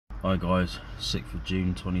Hi guys, 6th of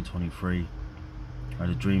June 2023. I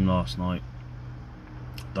had a dream last night.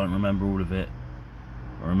 Don't remember all of it.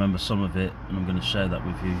 I remember some of it and I'm going to share that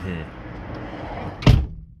with you here.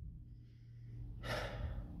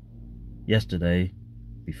 Yesterday,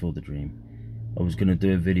 before the dream, I was going to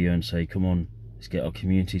do a video and say, come on, let's get our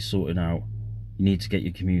community sorted out. You need to get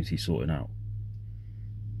your community sorted out.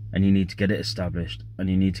 And you need to get it established, and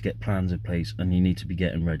you need to get plans in place, and you need to be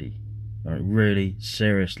getting ready. Like, really,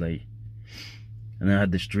 seriously. And I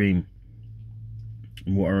had this dream,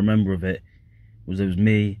 and what I remember of it was there was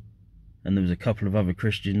me and there was a couple of other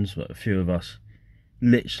Christians, but a few of us,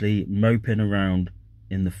 literally moping around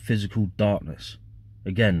in the physical darkness.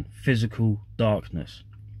 Again, physical darkness,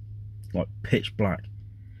 like pitch black.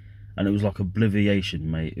 And it was like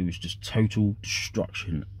obliviation, mate. It was just total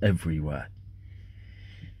destruction everywhere.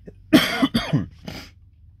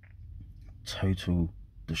 Total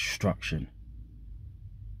destruction.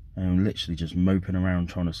 And I'm literally just moping around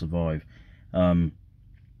trying to survive. And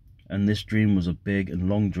this dream was a big and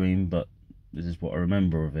long dream, but this is what I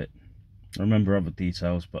remember of it. I remember other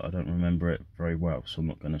details, but I don't remember it very well, so I'm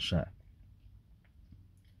not going to share.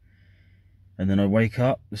 And then I wake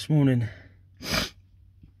up this morning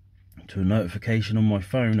to a notification on my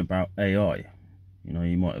phone about AI. You know,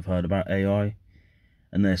 you might have heard about AI.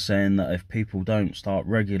 And they're saying that if people don't start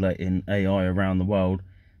regulating AI around the world,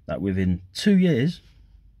 that within 2 years,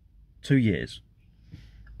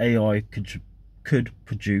 AI could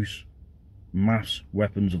produce mass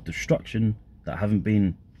weapons of destruction that haven't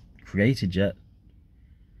been created yet,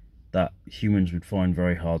 that humans would find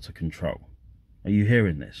very hard to control. Are you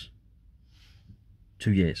hearing this?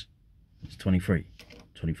 2 years. It's 23,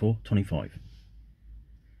 24, 25.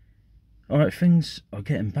 Alright, things are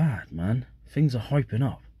getting bad, man. Things are hyping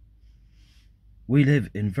up. We live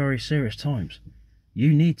in very serious times.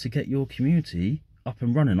 You need to get your community up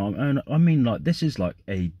and running. I mean, like, this is like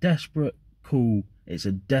a desperate call. It's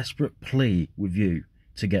a desperate plea with you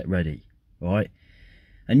to get ready, right?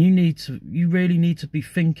 And you really need to be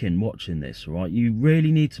thinking watching this, right? You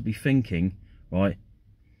really need to be thinking, right?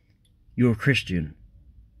 You're a Christian,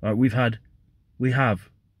 right? We have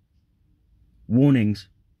warnings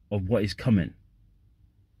of what is coming.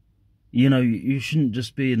 You know, you shouldn't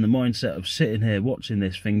just be in the mindset of sitting here watching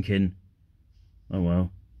this thinking, oh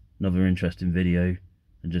well, another interesting video,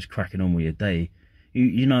 and just cracking on with your day.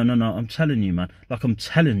 You know, no, I'm telling you, man. Like, I'm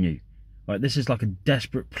telling you. Right, this is like a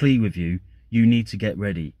desperate plea with you. You need to get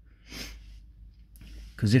ready.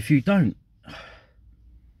 Because if you don't,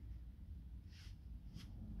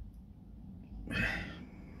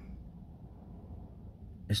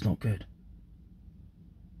 it's not good.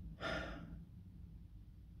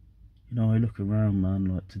 You know, I look around,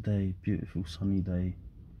 man, like today, beautiful sunny day.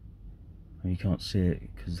 And you can't see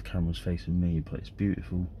it because the camera's facing me, but it's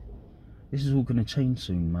beautiful. This is all going to change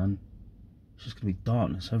soon, man. It's just going to be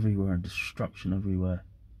darkness everywhere and destruction everywhere.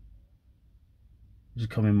 It's just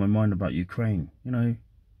come in my mind about Ukraine. You know,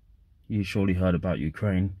 you surely heard about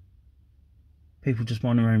Ukraine. People just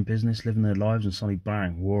mind their own business, living their lives, and suddenly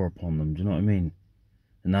bang, war upon them. Do you know what I mean?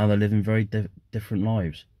 And now they're living very different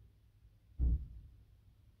lives.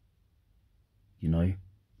 You know,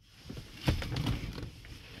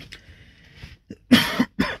 the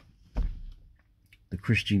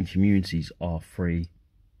Christian communities are free,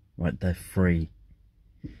 right? They're free.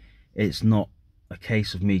 It's not a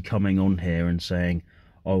case of me coming on here and saying,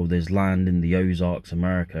 oh, there's land in the Ozarks,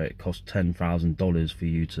 America, it costs $10,000 for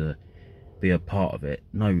you to be a part of it.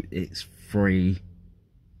 No, it's free.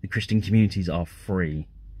 The Christian communities are free.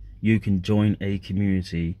 You can join a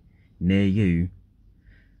community near you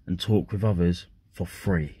and talk with others for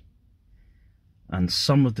free. And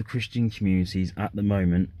some of the Christian communities at the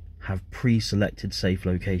moment have pre-selected safe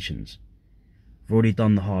locations. We've already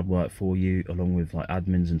done the hard work for you, along with like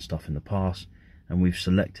admins and stuff in the past, and we've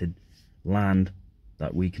selected land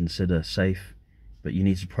that we consider safe, but you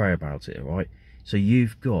need to pray about it, alright? So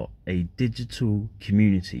you've got a digital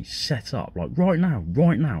community set up, like right now,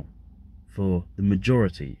 for the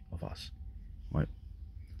majority of us, right?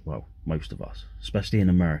 Well, most of us, especially in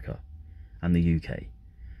America and the UK.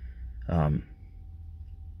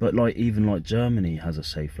 But like, even like Germany has a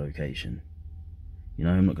safe location. You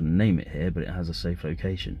know, I'm not going to name it here, but it has a safe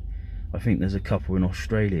location. I think there's a couple in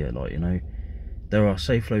Australia, like, you know, there are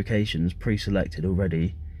safe locations pre-selected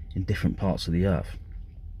already in different parts of the earth.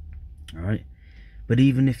 Alright? But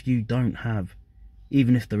even if you don't have,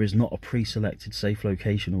 even if there is not a pre-selected safe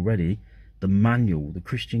location already, the manual, the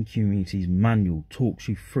Christian community's manual, talks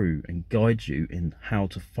you through and guides you in how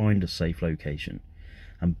to find a safe location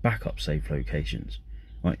and backup safe locations.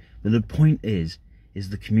 Right? But the point is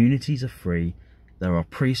the communities are free. There are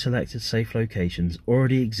pre-selected safe locations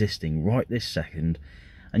already existing right this second,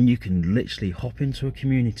 and you can literally hop into a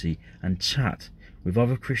community and chat with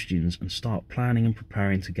other Christians and start planning and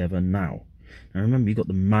preparing together now. Now remember, you've got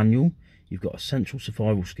the manual, you've got essential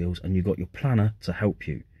survival skills, and you've got your planner to help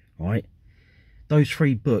you, right? Those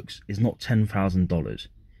 3 books is not $10,000.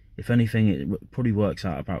 If anything, it probably works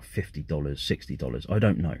out about $50, $60, I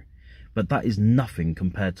don't know. But that is nothing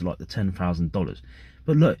compared to like the $10,000.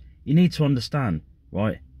 But look, you need to understand,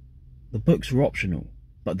 right? The books are optional,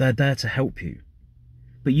 but they're there to help you.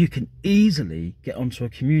 But you can easily get onto a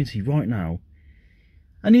community right now.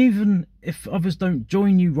 And even if others don't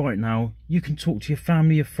join you right now, you can talk to your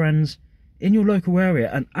family, your friends in your local area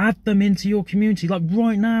and add them into your community, like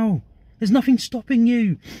right now. There's nothing stopping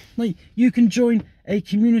you. Like, you can join a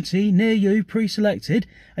community near you, pre-selected,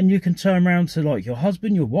 and you can turn around to like your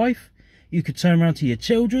husband, your wife. You could turn around to your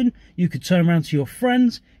children. You could turn around to your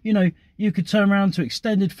friends. You know, you could turn around to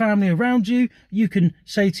extended family around you. You can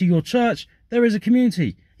say to your church, there is a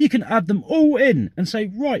community. You can add them all in and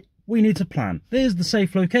say, right, we need to plan. There's the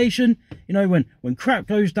safe location. You know, when crap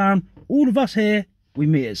goes down, all of us here, we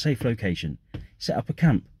meet at safe location. Set up a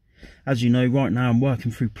camp. As you know, right now I'm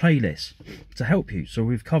working through playlists to help you. So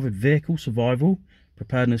we've covered vehicle survival,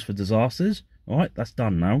 preparedness for disasters. All right, that's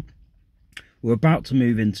done now. We're about to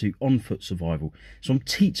move into on-foot survival. So I'm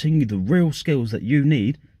teaching you the real skills that you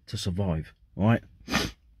need to survive. All right.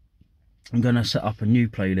 I'm going to set up a new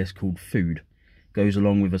playlist called Food. Goes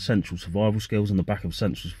along with essential survival skills. On the back of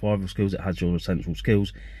essential survival skills, it has your essential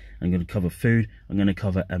skills. I'm going to cover food. I'm going to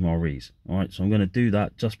cover MREs. All right. So I'm going to do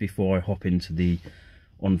that just before I hop into the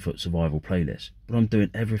on-foot survival playlist. But I'm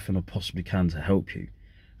doing everything I possibly can to help you.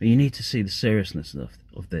 But you need to see the seriousness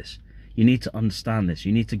of this. You need to understand this.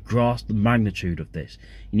 You need to grasp the magnitude of this.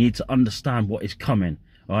 You need to understand what is coming.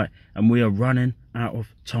 All right. And we are running out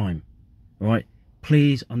of time. All right.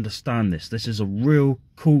 Please understand this. This is a real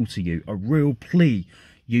call to you, a real plea.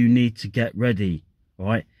 You need to get ready. All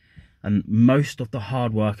right. And most of the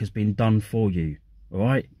hard work has been done for you. All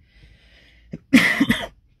right.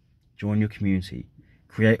 Join your community.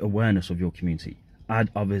 Create awareness of your community.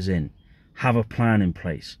 Add others in. Have a plan in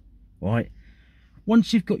place. All right.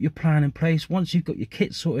 Once you've got your plan in place, once you've got your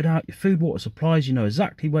kit sorted out, your food, water supplies, you know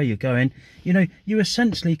exactly where you're going, you know, you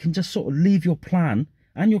essentially can just sort of leave your plan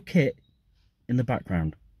and your kit in the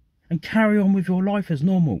background and carry on with your life as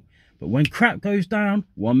normal. But when crap goes down,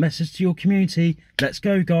 one message to your community: let's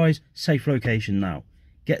go, guys, safe location now.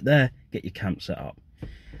 Get there, get your camp set up.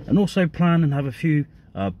 And also plan and have a few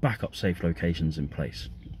backup safe locations in place.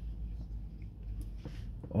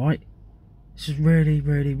 All right. This is really,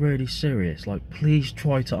 really, really serious. Like, please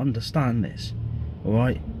try to understand this. All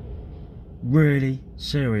right. Really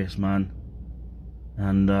serious, man.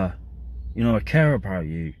 And, you know, I care about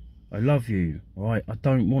you. I love you. All right. I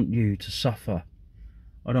don't want you to suffer.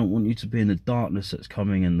 I don't want you to be in the darkness that's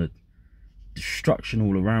coming and the destruction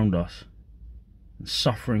all around us and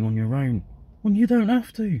suffering on your own when you don't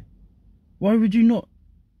have to. Why would you not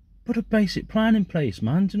put a basic plan in place,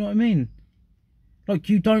 man? Do you know what I mean? Like,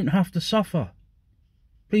 you don't have to suffer.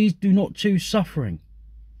 Please do not choose suffering.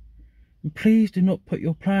 And please do not put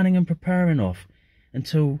your planning and preparing off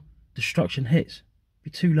until destruction hits.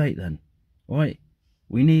 Be too late then. All right?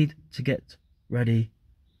 We need to get ready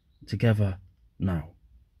together now.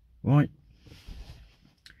 All right?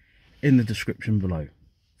 In the description below,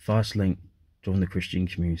 first link, join the Christian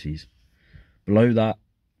communities. Below that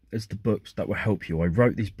is the books that will help you. I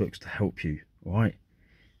wrote these books to help you. All right?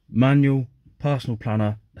 Manual, personal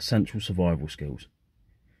planner, essential survival skills.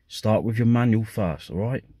 Start with your manual first, all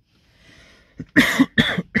right?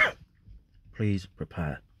 Please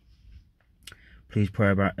prepare. Please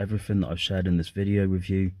pray about everything that I've shared in this video with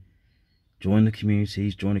you. Join the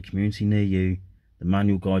communities, join a community near you. The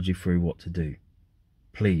manual guides you through what to do.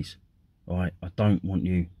 Please, all right? I don't want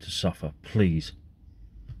you to suffer, please.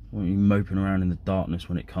 I don't want you moping around in the darkness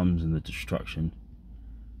when it comes and the destruction.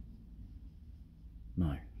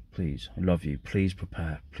 No. Please, I love you. Please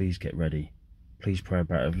prepare. Please get ready. Please pray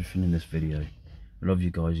about everything in this video. I love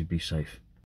you guys. You be safe.